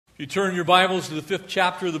You turn your Bibles to the 5th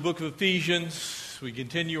chapter of the book of Ephesians. We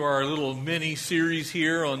continue our little mini-series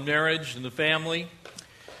here on marriage and the family.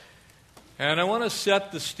 And I want to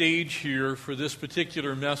set the stage here for this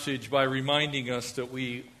particular message by reminding us that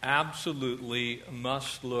we absolutely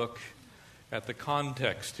must look at the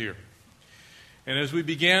context here. And as we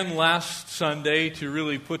began last Sunday to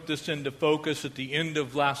really put this into focus at the end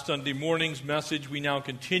of last Sunday morning's message, we now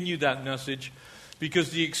continue that message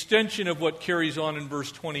because the extension of what carries on in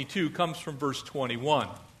verse 22 comes from verse 21.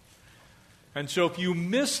 And so if you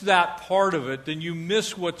miss that part of it, then you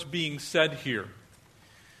miss what's being said here.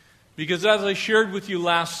 Because as I shared with you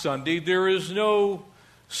last Sunday, there is no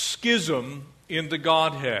schism in the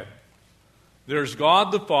Godhead. There's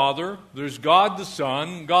God the Father, there's God the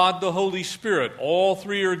Son, God the Holy Spirit. All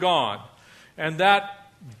three are God. And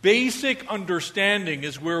that basic understanding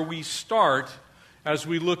is where we start as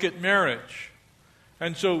we look at marriage.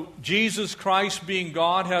 And so Jesus Christ, being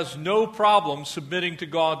God, has no problem submitting to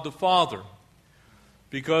God the Father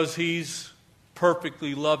because He's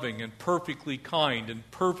perfectly loving and perfectly kind and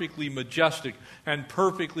perfectly majestic and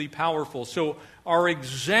perfectly powerful. So our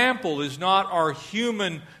example is not our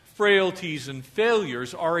human frailties and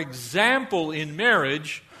failures. Our example in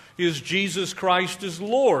marriage is Jesus Christ as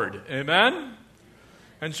Lord. Amen?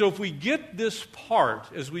 And so if we get this part,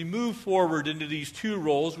 as we move forward into these two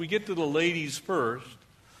roles, we get to the ladies first.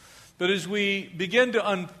 But as we begin to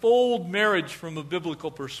unfold marriage from a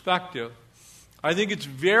biblical perspective, I think it's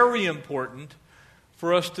very important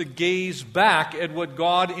for us to gaze back at what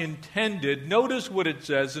God intended. Notice what it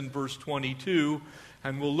says in verse 22,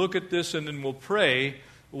 and we'll look at this and then we'll pray.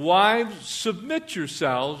 Wives, submit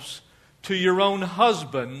yourselves to your own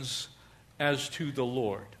husbands as to the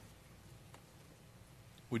Lord.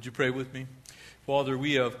 Would you pray with me? Father,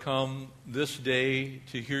 we have come this day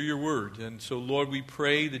to hear your word. And so, Lord, we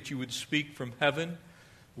pray that you would speak from heaven.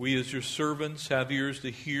 We as your servants have ears to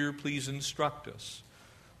hear. Please instruct us.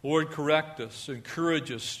 Lord, correct us, encourage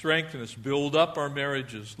us, strengthen us, build up our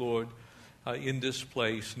marriages, Lord, in this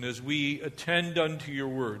place. And as we attend unto your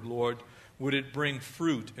word, Lord, would it bring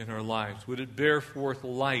fruit in our lives? Would it bear forth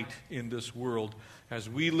light in this world? As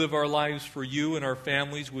we live our lives for you and our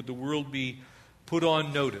families, would the world be put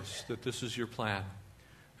on notice that this is your plan?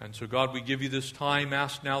 And so, God, we give you this time.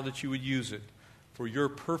 Ask now that you would use it for your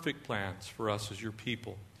perfect plans for us as your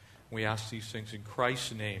people. We ask these things in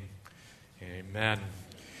Christ's name. Amen.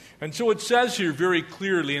 And so it says here very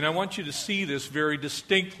clearly, and I want you to see this very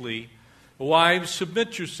distinctly, wives,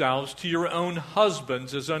 submit yourselves to your own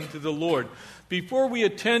husbands as unto the Lord. Before we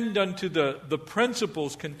attend unto the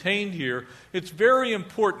principles contained here, it's very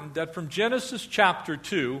important that from Genesis chapter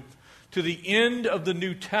 2 to the end of the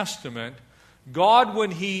New Testament, God,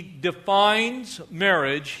 when He defines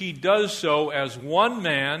marriage, He does so as one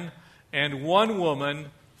man and one woman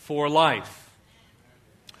for life.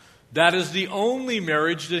 That is the only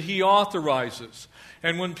marriage that He authorizes.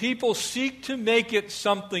 And when people seek to make it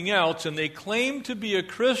something else and they claim to be a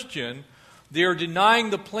Christian, they are denying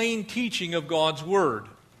the plain teaching of God's Word.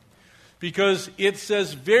 Because it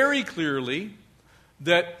says very clearly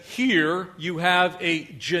that here you have a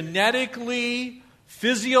genetically,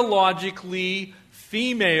 physiologically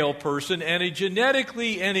female person and a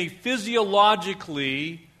genetically and a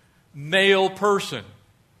physiologically male person.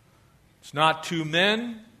 It's not two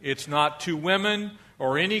men, it's not two women,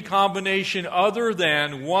 or any combination other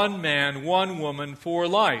than one man, one woman for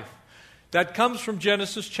life. That comes from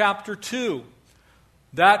Genesis chapter 2.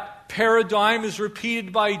 That paradigm is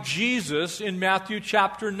repeated by Jesus in Matthew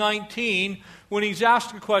chapter 19 when He's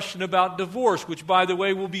asked a question about divorce, which, by the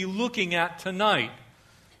way, we'll be looking at tonight.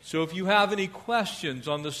 So if you have any questions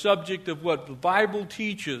on the subject of what the Bible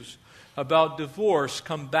teaches about divorce,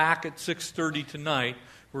 come back at 6:30 tonight.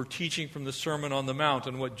 We're teaching from the Sermon on the Mount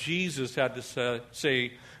and what Jesus had to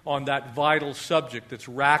say on that vital subject that's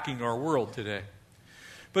racking our world today.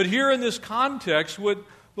 But here in this context, what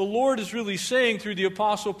the Lord is really saying through the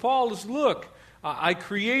Apostle Paul is, look, I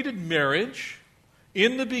created marriage.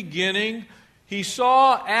 In the beginning, He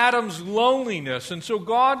saw Adam's loneliness. And so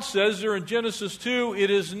God says there in Genesis 2, it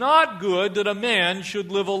is not good that a man should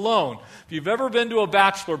live alone. If you've ever been to a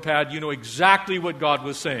bachelor pad, you know exactly what God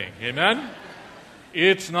was saying. Amen?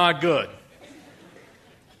 It's not good.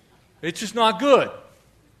 It's just not good.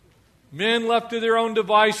 Men left to their own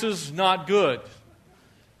devices, not good.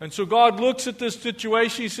 And so God looks at this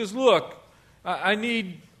situation. He says, look,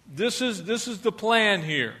 this is the plan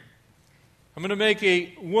here. I'm going to make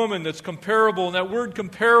a woman that's comparable. And that word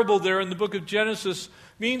comparable there in the book of Genesis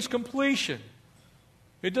means completion.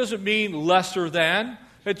 It doesn't mean lesser than.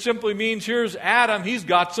 It simply means here's Adam. He's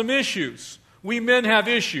got some issues. We men have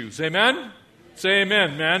issues. Amen? Say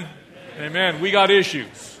amen, man. Amen. We got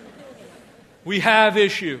issues. We have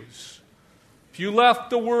issues. If you left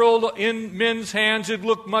the world in men's hands, it'd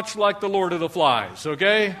look much like the Lord of the Flies,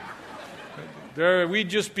 okay? We'd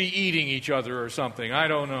just be eating each other or something. I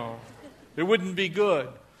don't know. It wouldn't be good.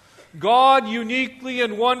 God, uniquely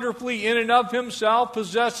and wonderfully in and of himself,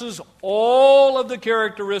 possesses all of the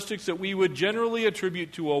characteristics that we would generally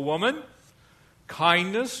attribute to a woman: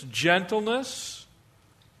 kindness, gentleness,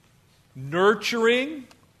 nurturing.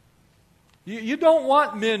 You don't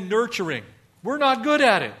want men nurturing. We're not good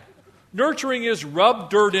at it. Nurturing is rub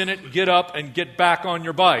dirt in it, get up, and get back on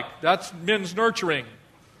your bike. That's men's nurturing.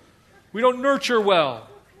 We don't nurture well.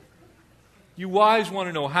 You wives want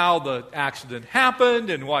to know how the accident happened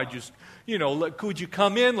and why just, could you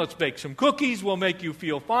come in? Let's bake some cookies. We'll make you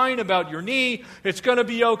feel fine about your knee. It's going to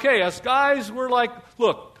be okay. Us guys, we're like,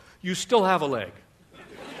 look, you still have a leg.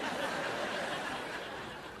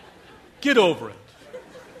 Get over it.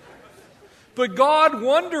 But God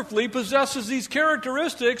wonderfully possesses these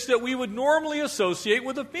characteristics that we would normally associate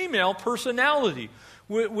with a female personality.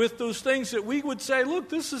 With those things that we would say, look,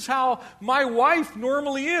 this is how my wife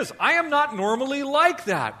normally is. I am not normally like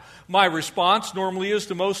that. My response normally is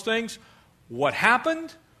to most things, what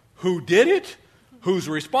happened? Who did it? Who's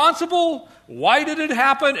responsible? Why did it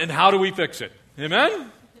happen? And how do we fix it?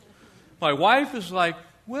 Amen? My wife is like,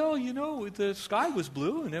 well, the sky was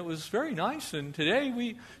blue and it was very nice. And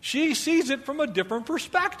today she sees it from a different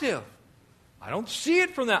perspective. I don't see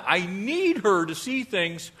it from that. I need her to see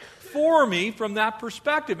things for me from that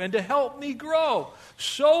perspective and to help me grow.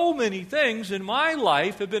 So many things in my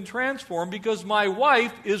life have been transformed because my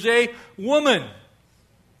wife is a woman.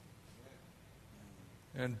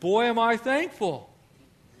 And boy, am I thankful.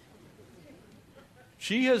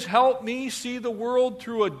 She has helped me see the world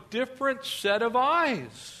through a different set of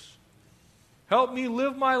eyes. Helped me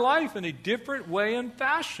live my life in a different way and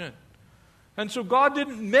fashion. And so God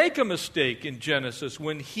didn't make a mistake in Genesis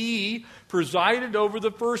when he presided over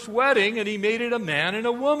the first wedding and he made it a man and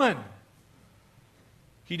a woman.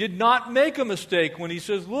 He did not make a mistake when he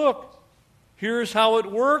says, look, here's how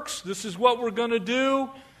it works. This is what we're going to do.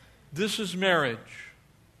 This is marriage.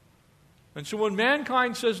 And so when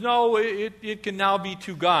mankind says, no, it can now be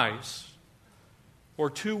two guys or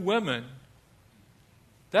two women,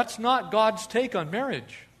 that's not God's take on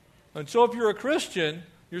marriage. And so if you're a Christian,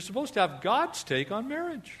 you're supposed to have God's take on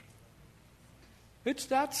marriage. It's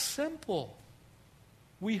that simple.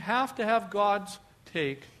 We have to have God's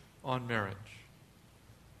take on marriage.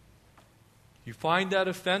 You find that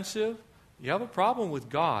offensive? You have a problem with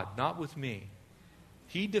God, not with me.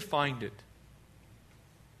 He defined it.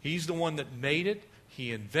 He's the one that made it.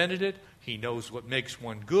 He invented it. He knows what makes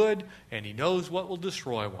one good, and he knows what will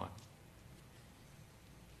destroy one.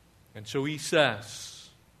 And so he says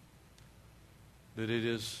that it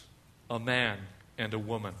is a man and a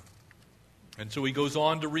woman. And so he goes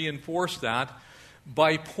on to reinforce that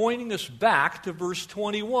by pointing us back to verse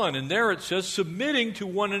 21. And there it says, submitting to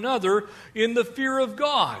one another in the fear of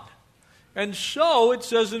God. And so it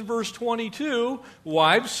says in verse 22,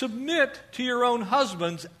 wives, submit to your own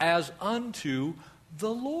husbands as unto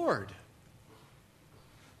the Lord.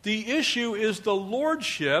 The issue is the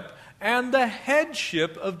lordship and the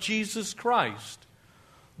headship of Jesus Christ.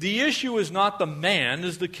 The issue is not the man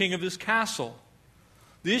as the king of his castle.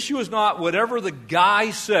 The issue is not whatever the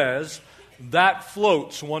guy says, that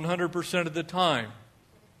floats 100% of the time.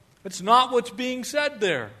 It's not what's being said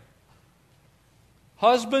there.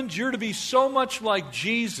 Husbands, you're to be so much like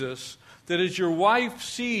Jesus that as your wife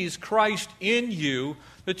sees Christ in you,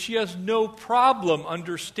 that she has no problem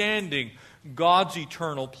understanding God's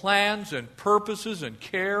eternal plans and purposes and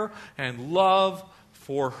care and love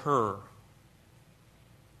for her.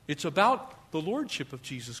 It's about the lordship of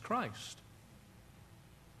Jesus Christ.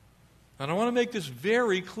 And I want to make this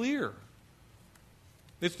very clear.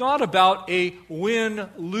 It's not about a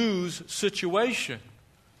win-lose situation.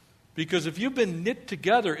 Because if you've been knit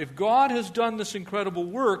together, if God has done this incredible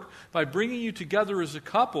work by bringing you together as a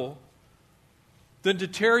couple, then to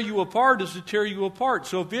tear you apart is to tear you apart.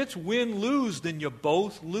 So if it's win-lose, then you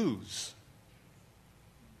both lose.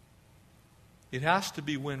 It has to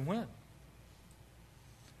be win-win.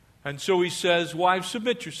 And so he says, wives,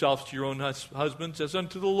 submit yourselves to your own husbands as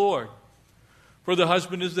unto the Lord. For the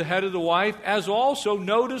husband is the head of the wife, as also,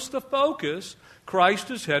 notice the focus, Christ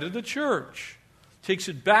is head of the church. Takes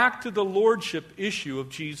it back to the lordship issue of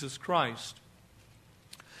Jesus Christ.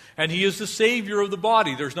 And he is the Savior of the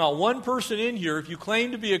body. There's not one person in here, if you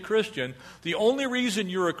claim to be a Christian, the only reason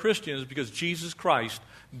you're a Christian is because Jesus Christ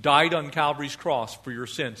died on Calvary's cross for your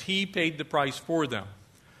sins. He paid the price for them.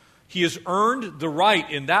 He has earned the right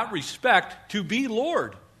in that respect to be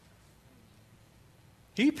Lord.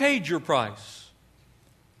 He paid your price.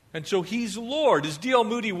 And so He's Lord. As D.L.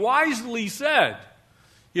 Moody wisely said,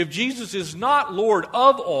 if Jesus is not Lord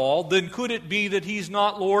of all, then could it be that He's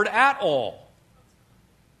not Lord at all?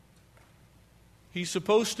 He's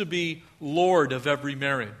supposed to be Lord of every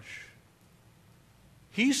marriage.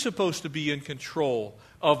 He's supposed to be in control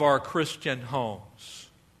of our Christian homes.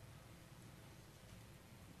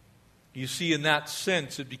 You see, in that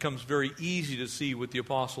sense, it becomes very easy to see what the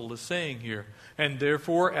apostle is saying here. And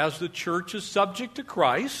therefore, as the church is subject to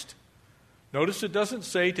Christ, notice it doesn't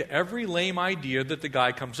say to every lame idea that the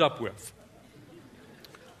guy comes up with.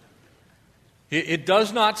 It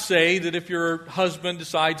does not say that if your husband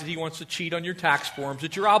decides that he wants to cheat on your tax forms,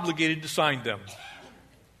 that you're obligated to sign them.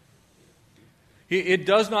 It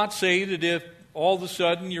does not say that if all of a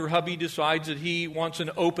sudden your hubby decides that he wants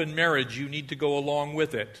an open marriage, you need to go along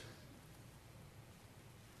with it.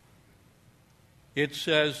 It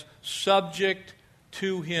says, subject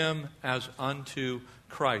to him as unto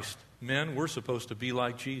Christ. Men, we're supposed to be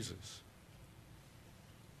like Jesus.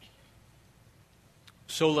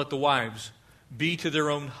 So let the wives be to their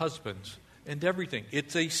own husbands and everything.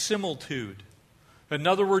 It's a similitude. In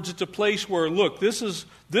other words, it's a place where, look, this is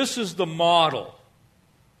the model.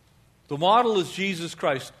 The model is Jesus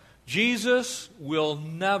Christ. Jesus will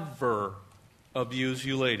never abuse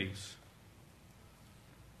you ladies.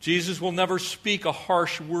 Jesus will never speak a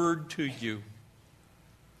harsh word to you.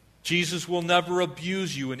 Jesus will never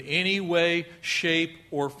abuse you in any way, shape,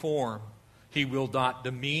 or form. He will not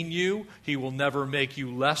demean you. He will never make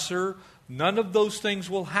you lesser. None of those things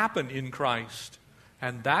will happen in Christ.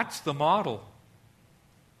 And that's the model.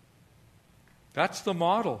 That's the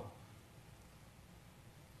model.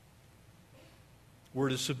 We're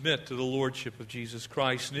to submit to the lordship of Jesus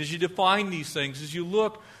Christ. And as you define these things, as you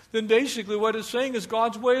look, then basically what it's saying is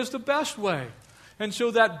God's way is the best way. And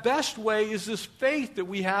so that best way is this faith that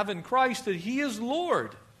we have in Christ, that He is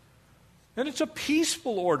Lord. And it's a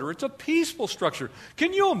peaceful order. It's a peaceful structure.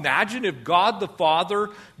 Can you imagine if God the Father,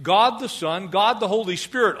 God the Son, God the Holy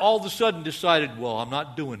Spirit all of a sudden decided, well, I'm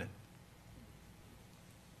not doing it.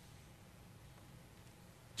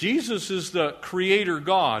 Jesus is the Creator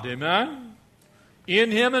God, amen?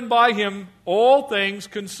 In Him and by Him, all things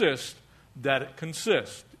consist that it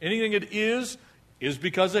consists. Anything it is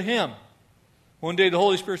because of Him. One day the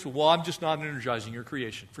Holy Spirit said, well, I'm just not energizing your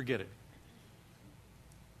creation. Forget it.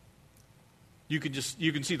 You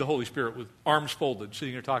can see the Holy Spirit with arms folded,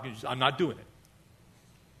 sitting there talking. I'm not doing it.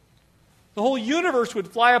 The whole universe would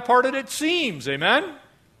fly apart at its seams, amen?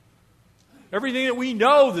 Everything that we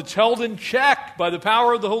know that's held in check by the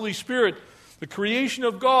power of the Holy Spirit, the creation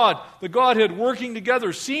of God, the Godhead working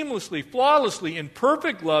together seamlessly, flawlessly, in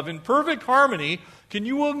perfect love, in perfect harmony. Can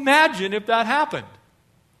you imagine if that happened?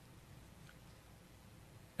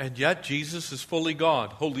 And yet Jesus is fully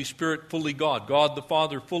God, Holy Spirit fully God, God the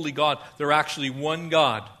Father fully God. They're actually one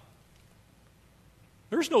God.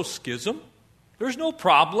 There's no schism. There's no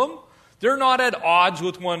problem. They're not at odds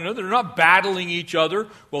with one another. They're not battling each other.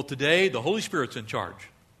 Well, today the Holy Spirit's in charge.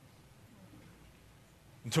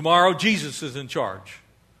 And tomorrow Jesus is in charge.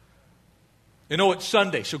 You know, it's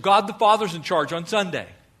Sunday, so God the Father's in charge on Sunday.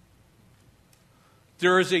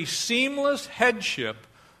 There is a seamless headship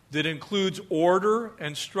that includes order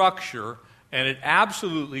and structure, and it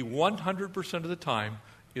absolutely 100% of the time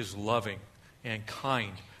is loving and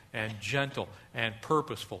kind and gentle and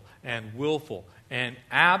purposeful and willful and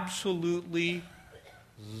absolutely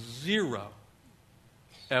zero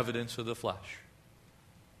evidence of the flesh.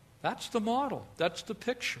 That's the model. That's the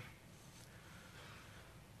picture.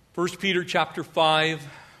 1 Peter chapter 5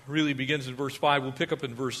 really begins in verse 5. We'll pick up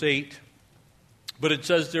in verse 8. But it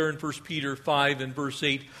says there in 1 Peter 5 and verse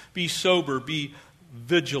 8, be sober, be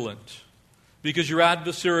vigilant, because your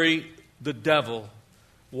adversary, the devil,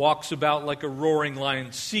 walks about like a roaring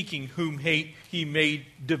lion, seeking whom he may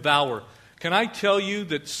devour. Can I tell you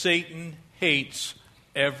that Satan hates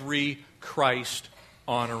every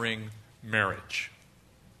Christ-honoring marriage?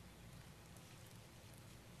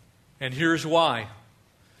 And here's why.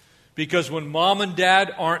 Because when mom and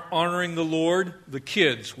dad aren't honoring the Lord, the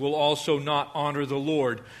kids will also not honor the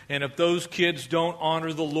Lord. And if those kids don't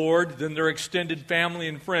honor the Lord, then their extended family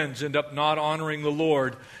and friends end up not honoring the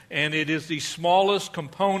Lord. And it is the smallest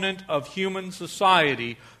component of human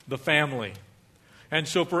society, the family. And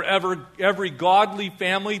so for every godly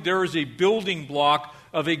family, there is a building block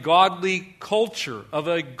of a godly culture, of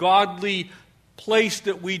a godly place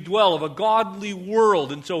that we dwell, of a godly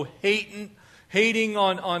world. And so hating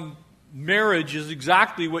on marriage is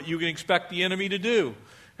exactly what you can expect the enemy to do.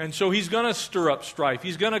 And so he's going to stir up strife.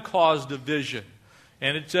 He's going to cause division.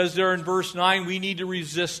 And it says there in verse 9, we need to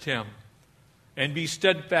resist him and be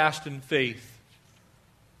steadfast in faith.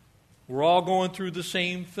 We're all going through the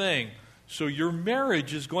same thing. So your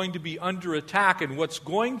marriage is going to be under attack, and what's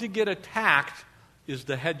going to get attacked is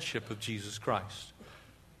the headship of Jesus Christ.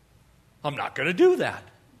 I'm not going to do that.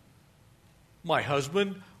 My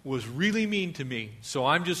husband was really mean to me, so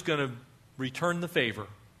I'm just going to return the favor.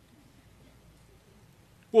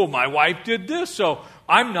 Well, my wife did this, so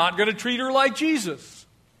I'm not going to treat her like Jesus.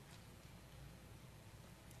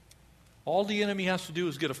 All the enemy has to do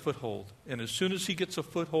is get a foothold. And as soon as he gets a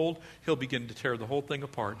foothold, he'll begin to tear the whole thing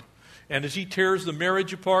apart. And as he tears the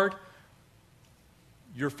marriage apart,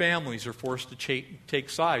 your families are forced to take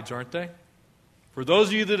sides, aren't they? For those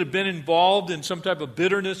of you that have been involved in some type of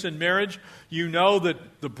bitterness in marriage, you know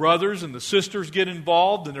that the brothers and the sisters get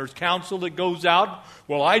involved and there's counsel that goes out.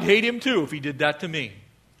 Well, I'd hate him too if he did that to me.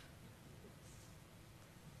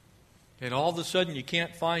 And all of a sudden you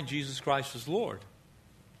can't find Jesus Christ as Lord.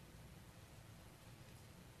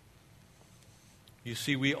 You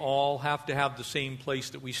see, we all have to have the same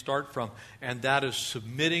place that we start from, and that is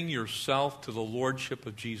submitting yourself to the lordship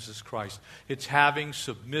of Jesus Christ. It's having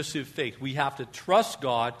submissive faith. We have to trust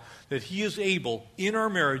God that He is able, in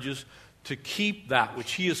our marriages, to keep that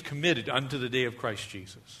which He has committed unto the day of Christ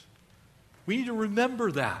Jesus. We need to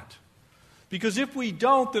remember that. Because if we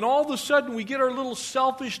don't, then all of a sudden we get our little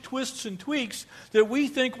selfish twists and tweaks that we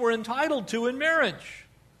think we're entitled to in marriage.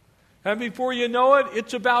 And before you know it,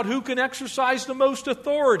 it's about who can exercise the most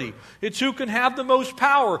authority. It's who can have the most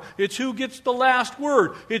power. It's who gets the last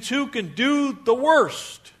word. It's who can do the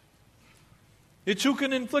worst. It's who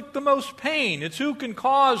can inflict the most pain. It's who can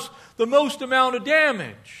cause the most amount of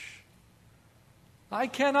damage. I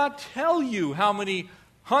cannot tell you how many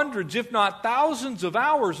hundreds, if not thousands of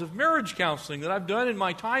hours of marriage counseling that I've done in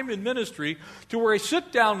my time in ministry to where I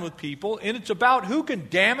sit down with people and it's about who can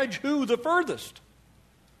damage who the furthest.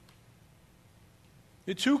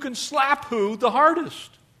 It's who can slap who the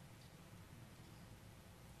hardest.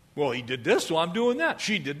 Well, he did this, so I'm doing that.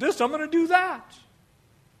 She did this, I'm going to do that.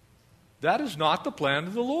 That is not the plan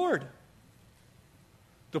of the Lord.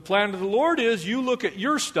 The plan of the Lord is you look at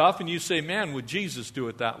your stuff and you say, man, would Jesus do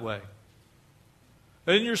it that way?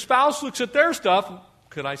 And then your spouse looks at their stuff.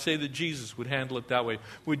 Could I say that Jesus would handle it that way?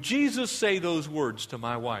 Would Jesus say those words to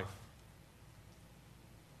my wife?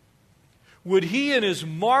 Would He, in His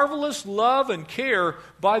marvelous love and care,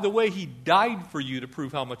 by the way, He died for you to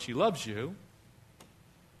prove how much He loves you.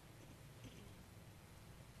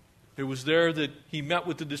 It was there that He met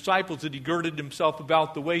with the disciples, that He girded Himself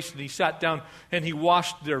about the waist and He sat down and He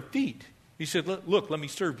washed their feet. He said, look, let me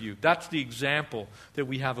serve you. That's the example that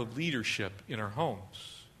we have of leadership in our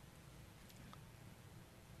homes.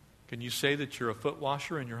 Can you say that you're a foot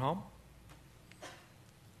washer in your home?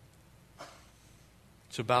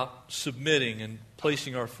 It's about submitting and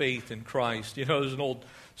placing our faith in Christ. You know, there's an old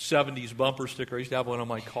 70s bumper sticker. I used to have one on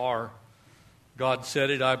my car. God said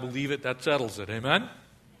it, I believe it, that settles it. Amen?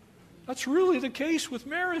 That's really the case with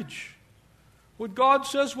marriage. What God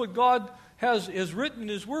says, what God has written in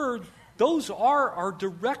His Word, those are our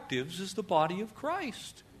directives as the body of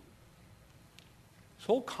Christ. This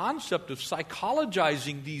whole concept of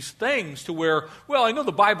psychologizing these things to where, well, I know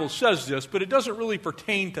the Bible says this, but it doesn't really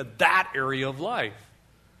pertain to that area of life.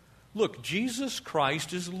 Look, Jesus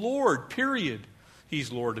Christ is Lord, period. He's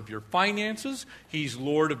Lord of your finances. He's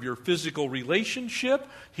Lord of your physical relationship.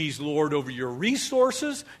 He's Lord over your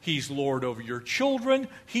resources. He's Lord over your children.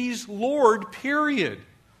 He's Lord, period.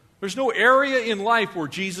 There's no area in life where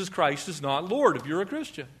Jesus Christ is not Lord if you're a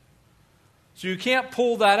Christian. So you can't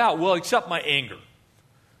pull that out. Well, except my anger.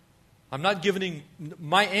 I'm not giving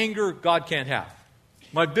my anger, God can't have.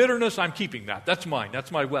 My bitterness, I'm keeping that. That's mine.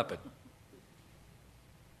 That's my weapon.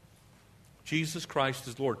 Jesus Christ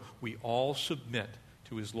is Lord. We all submit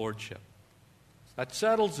to His lordship. That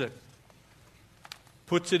settles it.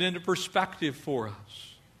 Puts it into perspective for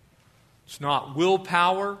us. It's not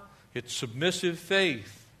willpower. It's submissive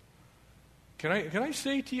faith. Can I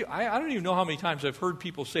say to you, I don't even know how many times I've heard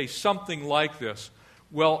people say something like this.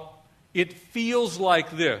 Well, it feels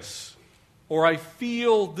like this. Or I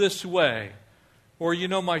feel this way. Or, you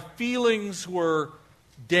know, my feelings were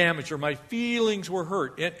damaged. Or my feelings were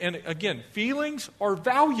hurt. And again, feelings are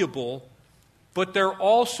valuable, but they're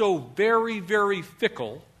also very, very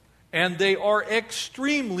fickle. And they are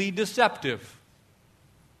extremely deceptive.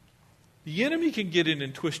 The enemy can get in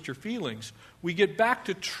and twist your feelings. We get back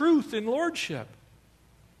to truth in lordship.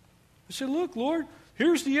 I say, look, Lord,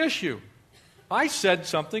 here's the issue. I said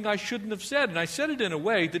something I shouldn't have said, and I said it in a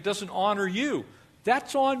way that doesn't honor you.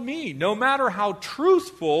 That's on me, no matter how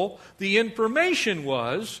truthful the information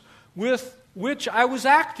was with which I was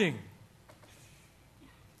acting.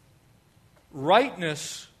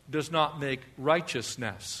 Rightness does not make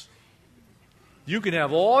righteousness. You can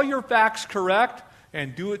have all your facts correct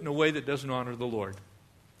and do it in a way that doesn't honor the Lord.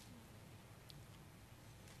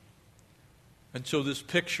 And so this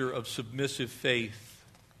picture of submissive faith,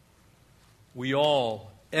 we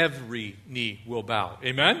all, every knee will bow.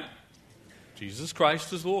 Amen? Jesus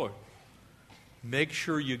Christ is Lord. Make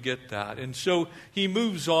sure you get that. And so he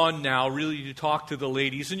moves on now really to talk to the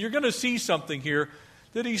ladies. And you're going to see something here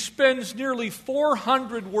that he spends nearly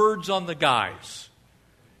 400 words on the guys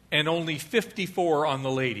and only 54 on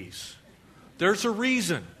the ladies. There's a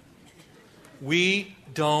reason. We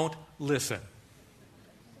don't listen.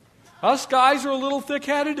 Us guys are a little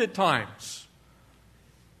thick-headed at times.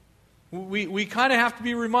 We kind of have to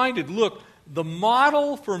be reminded, look, the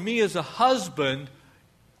model for me as a husband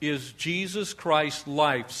is Jesus Christ's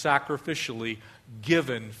life sacrificially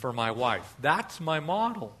given for my wife. That's my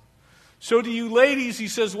model. So to you ladies, he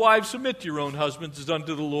says, wives, submit to your own husbands as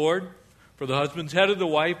unto the Lord. For the husband's head of the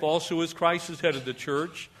wife, also as Christ is head of the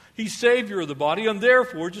church. He's Savior of the body, and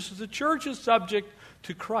therefore, just as the church is subject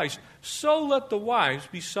to Christ, so let the wives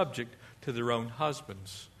be subject to their own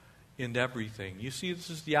husbands in everything. You see, this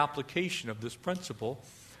is the application of this principle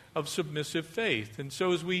of submissive faith. And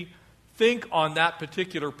so as we think on that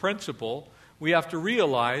particular principle, we have to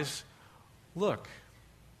realize, look,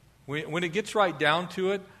 when it gets right down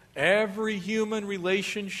to it, every human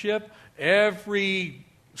relationship, every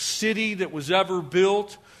city that was ever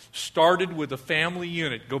built started with a family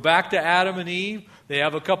unit. Go back to Adam and Eve. They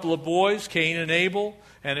have a couple of boys, Cain and Abel,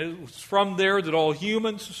 and it was from there that all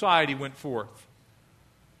human society went forth.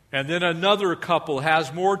 And then another couple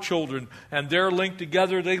has more children, and they're linked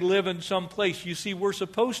together. They live in some place. You see, we're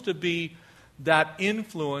supposed to be that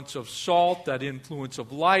influence of salt, that influence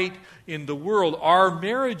of light in the world. Our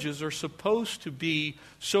marriages are supposed to be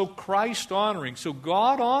so Christ-honoring, so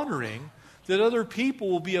God-honoring, that other people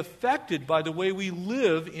will be affected by the way we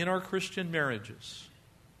live in our Christian marriages.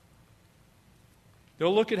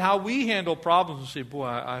 They'll look at how we handle problems and say, boy,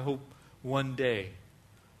 I hope one day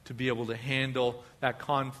to be able to handle that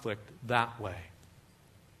conflict that way,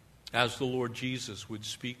 as the Lord Jesus would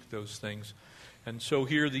speak those things. And so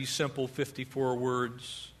here these simple 54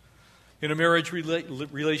 words. In a marriage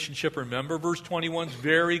relationship, remember, verse 21 is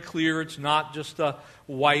very clear. It's not just the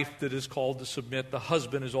wife that is called to submit. The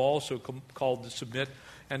husband is also called to submit,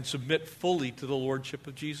 and submit fully to the lordship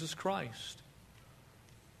of Jesus Christ.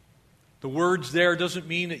 The words there doesn't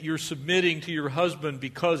mean that you're submitting to your husband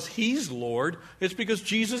because he's Lord. It's because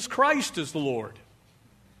Jesus Christ is the Lord.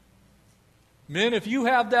 Men, if you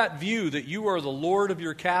have that view that you are the Lord of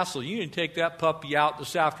your castle, you need to take that puppy out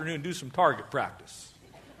this afternoon and do some target practice.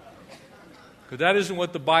 Because that isn't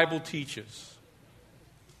what the Bible teaches.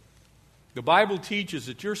 The Bible teaches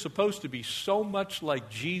that you're supposed to be so much like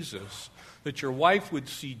Jesus that your wife would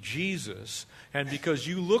see Jesus, and because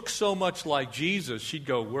you look so much like Jesus, she'd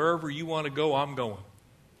go, wherever you want to go, I'm going.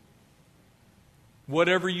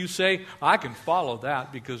 Whatever you say, I can follow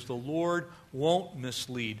that because the Lord won't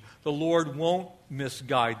mislead. The Lord won't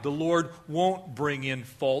misguide. The Lord won't bring in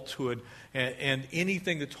falsehood and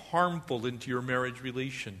anything that's harmful into your marriage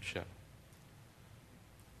relationship.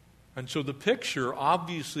 And so the picture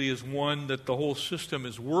obviously is one that the whole system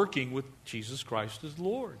is working with Jesus Christ as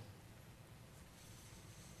Lord.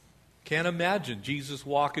 Can't imagine Jesus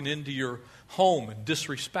walking into your home and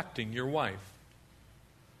disrespecting your wife.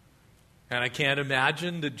 And I can't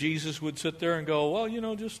imagine that Jesus would sit there and go,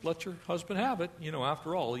 well, just let your husband have it.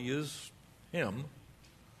 After all, he is him.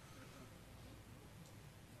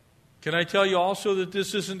 Can I tell you also that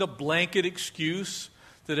this isn't a blanket excuse,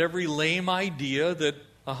 that every lame idea that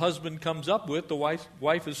a husband comes up with, the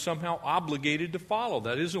wife is somehow obligated to follow.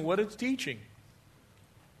 That isn't what it's teaching.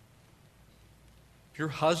 If your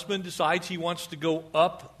husband decides he wants to go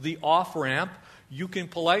up the off-ramp, you can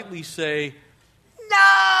politely say,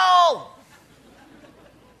 no!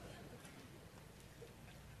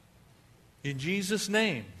 In Jesus'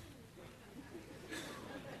 name.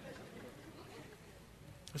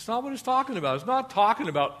 It's not what it's talking about. It's not talking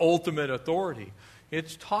about ultimate authority.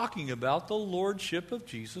 It's talking about the lordship of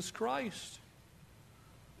Jesus Christ.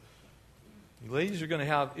 You ladies are going to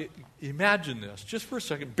have, imagine this, just for a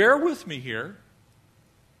second. Bear with me here.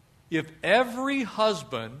 If every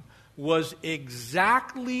husband was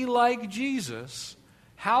exactly like Jesus,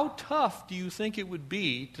 how tough do you think it would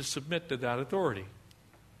be to submit to that authority?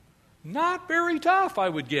 Not very tough, I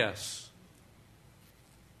would guess.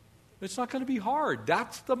 It's not going to be hard.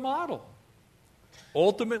 That's the model.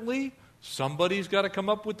 Ultimately, Somebody's got to come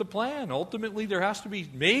up with the plan. Ultimately, there has to be,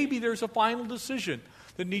 maybe there's a final decision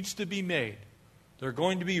that needs to be made. They're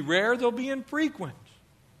going to be rare, they'll be infrequent.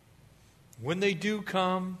 When they do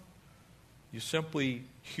come, you simply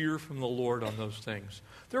hear from the Lord on those things.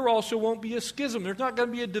 There also won't be a schism. There's not going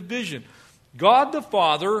to be a division. God the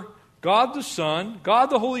Father, God the Son,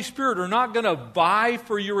 God the Holy Spirit are not going to vie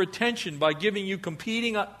for your attention by giving you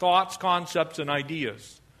competing thoughts, concepts, and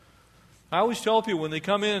ideas. I always tell people when they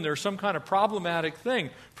come in and there's some kind of problematic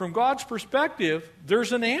thing, from God's perspective,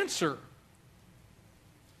 there's an answer.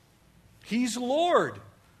 He's Lord.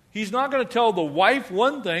 He's not going to tell the wife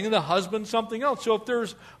one thing and the husband something else. So if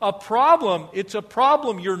there's a problem, it's a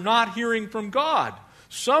problem you're not hearing from God.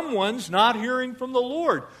 Someone's not hearing from the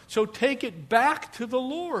Lord. So take it back to the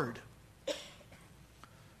Lord.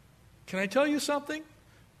 Can I tell you something?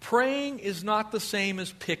 Praying is not the same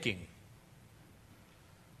as picking.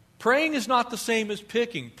 Praying is not the same as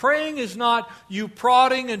picking. Praying is not you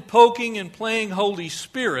prodding and poking and playing Holy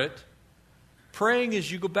Spirit. Praying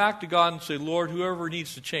is you go back to God and say, Lord, whoever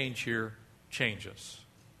needs to change here, change us.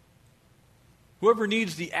 Whoever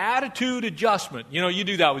needs the attitude adjustment. You know, you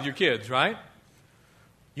do that with your kids, right?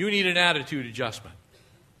 You need an attitude adjustment.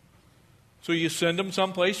 So you send them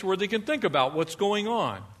someplace where they can think about what's going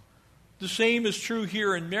on. The same is true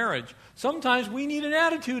here in marriage. Sometimes we need an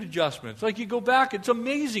attitude adjustment. It's like you go back, it's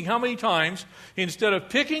amazing how many times, instead of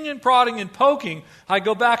picking and prodding and poking, I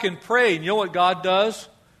go back and pray. And you know what God does?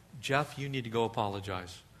 Jeff, you need to go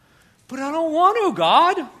apologize. But I don't want to,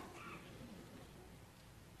 God.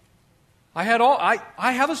 I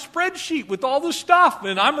have a spreadsheet with all the stuff,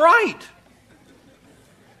 and I'm right.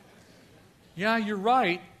 Yeah, you're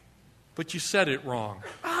right, but you said it wrong.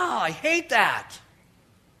 I hate that.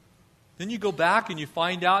 Then you go back and you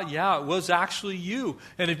find out, yeah, it was actually you.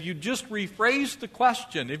 And if you just rephrased the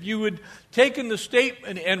question, if you had taken the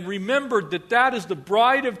statement and remembered that that is the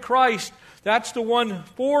bride of Christ, that's the one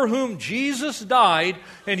for whom Jesus died,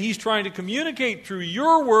 and He's trying to communicate through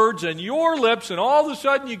your words and your lips, and all of a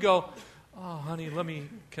sudden you go, oh, honey,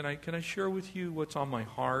 can I share with you what's on my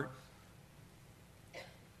heart?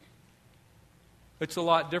 It's a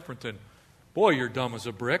lot different than, boy, you're dumb as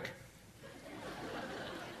a brick.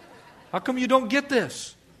 How come you don't get this?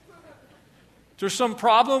 Is there some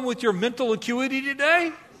problem with your mental acuity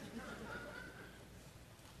today?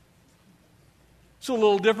 It's a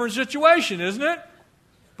little different situation, isn't it?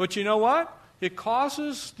 But you know what? It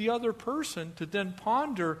causes the other person to then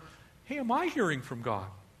ponder, hey, am I hearing from God?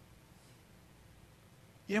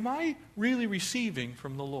 Am I really receiving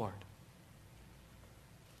from the Lord?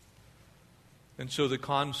 And so the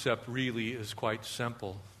concept really is quite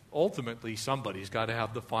simple. Ultimately, somebody's got to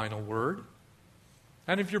have the final word.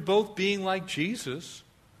 And if you're both being like Jesus,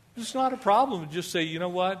 it's not a problem to just say, you know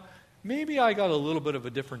what, maybe I got a little bit of a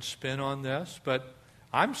different spin on this, but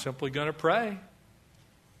I'm simply going to pray.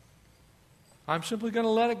 I'm simply going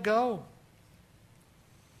to let it go.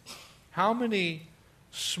 How many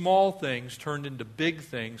small things turned into big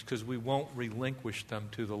things because we won't relinquish them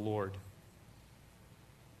to the Lord?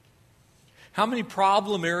 How many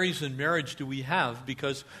problem areas in marriage do we have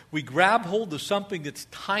because we grab hold of something that's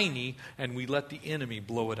tiny and we let the enemy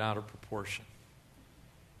blow it out of proportion?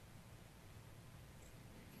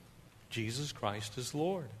 Jesus Christ is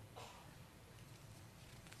Lord.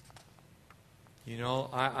 You know,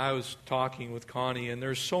 I was talking with Connie, and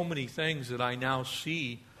there's so many things that I now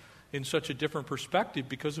see in such a different perspective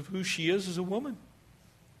because of who she is as a woman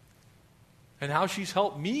and how she's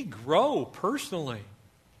helped me grow personally.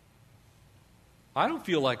 I don't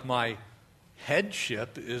feel like my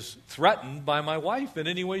headship is threatened by my wife in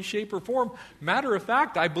any way, shape, or form. Matter of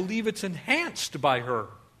fact, I believe it's enhanced by her.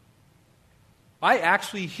 I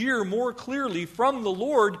actually hear more clearly from the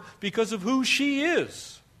Lord because of who she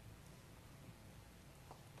is.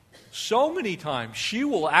 So many times she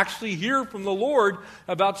will actually hear from the Lord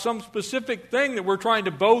about some specific thing that we're trying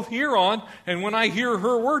to both hear on, and when I hear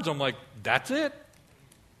her words, I'm like, that's it.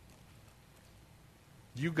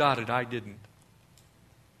 You got it, I didn't.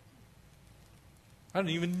 I don't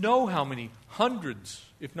even know how many hundreds,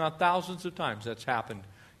 if not thousands of times that's happened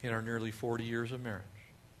in our nearly 40 years of marriage.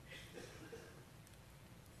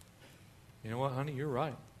 You know what, honey? You're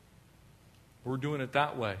right. We're doing it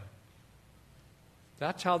that way.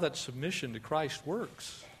 That's how that submission to Christ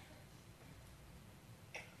works.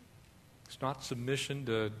 It's not submission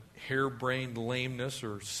to harebrained lameness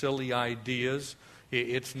or silly ideas.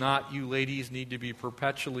 It's not you ladies need to be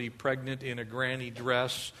perpetually pregnant in a granny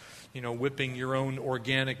dress, whipping your own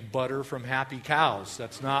organic butter from happy cows.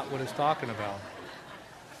 That's not what it's talking about.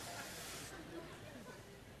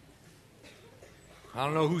 I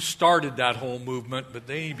don't know who started that whole movement, but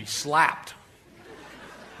they need to be slapped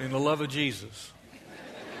in the love of Jesus.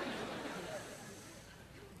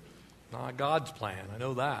 Not God's plan, I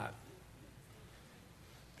know that.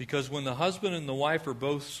 Because when the husband and the wife are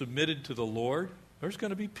both submitted to the Lord, there's going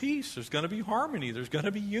to be peace, there's going to be harmony, there's going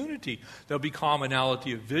to be unity. There'll be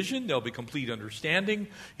commonality of vision, there'll be complete understanding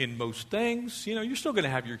in most things. You know, you're still going to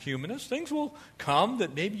have your humanness. Things will come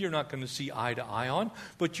that maybe you're not going to see eye to eye on,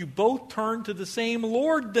 but you both turn to the same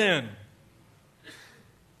Lord then.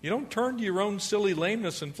 You don't turn to your own silly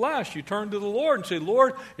lameness and flesh. You turn to the Lord and say,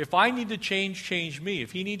 Lord, if I need to change, change me.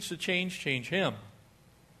 If He needs to change, change Him.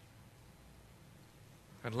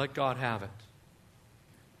 And let God have it.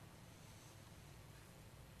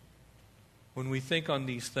 When we think on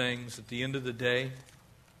these things, at the end of the day,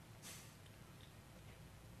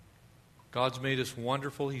 God's made us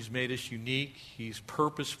wonderful. He's made us unique. He's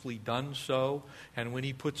purposefully done so. And when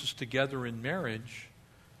He puts us together in marriage,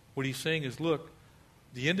 what He's saying is, look,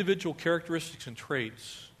 the individual characteristics and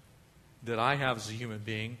traits that I have as a human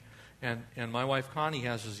being and my wife Connie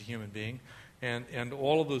has as a human being, and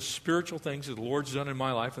all of those spiritual things that the Lord's done in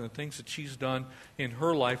my life and the things that she's done in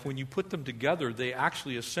her life, when you put them together, they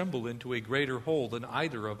actually assemble into a greater whole than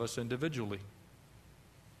either of us individually.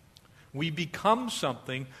 We become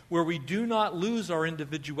something where we do not lose our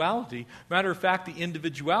individuality. Matter of fact, the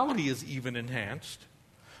individuality is even enhanced,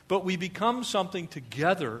 but we become something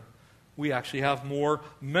together. We actually have more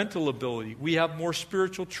mental ability. We have more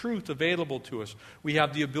spiritual truth available to us. We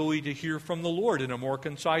have the ability to hear from the Lord in a more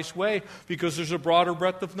concise way because there's a broader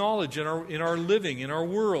breadth of knowledge in our living, in our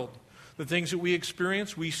world. The things that we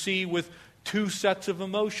experience, we see with two sets of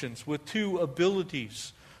emotions, with two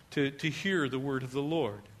abilities to hear the word of the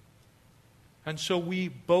Lord. And so we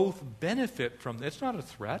both benefit from this. It's not a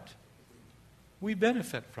threat. We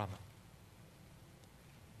benefit from it.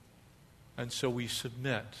 And so we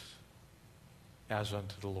submit as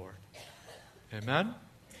unto the Lord. Amen?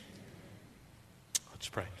 Let's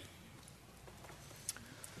pray.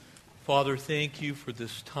 Father, thank you for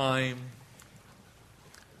this time.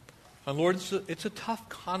 And Lord, it's a tough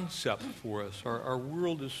concept for us. Our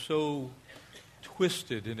world is so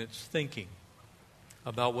twisted in its thinking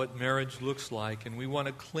about what marriage looks like, and we want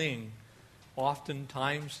to cling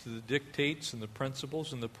oftentimes to the dictates and the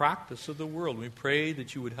principles and the practice of the world. We pray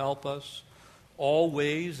that you would help us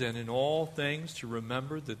always and in all things to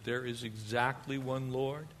remember that there is exactly one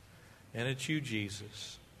Lord, and it's you,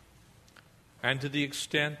 Jesus. And to the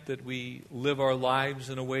extent that we live our lives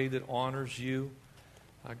in a way that honors you,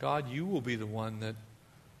 God, you will be the one that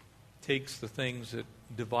takes the things that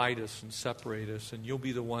divide us and separate us, and you'll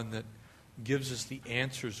be the one that gives us the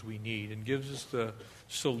answers we need and gives us the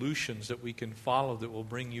solutions that we can follow that will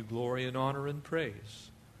bring you glory and honor and praise.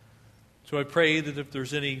 So I pray that if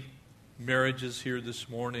there's any marriages here this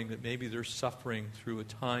morning that maybe they're suffering through a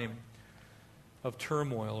time of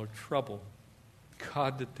turmoil or trouble,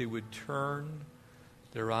 God, that they would turn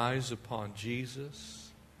their eyes upon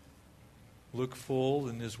Jesus, look full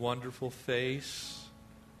in His wonderful face,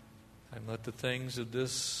 and let the things of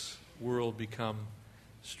this world become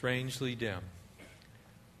strangely dim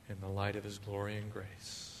in the light of His glory and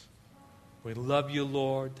grace. We love you,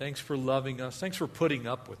 Lord. Thanks for loving us. Thanks for putting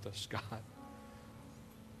up with us, God.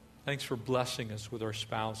 Thanks for blessing us with our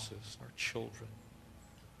spouses, our children.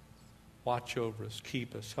 Watch over us,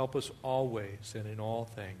 keep us, help us always and in all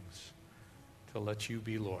things to let you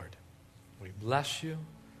be Lord. We bless you,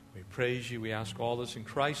 we praise you, we ask all this in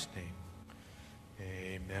Christ's name.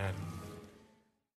 Amen.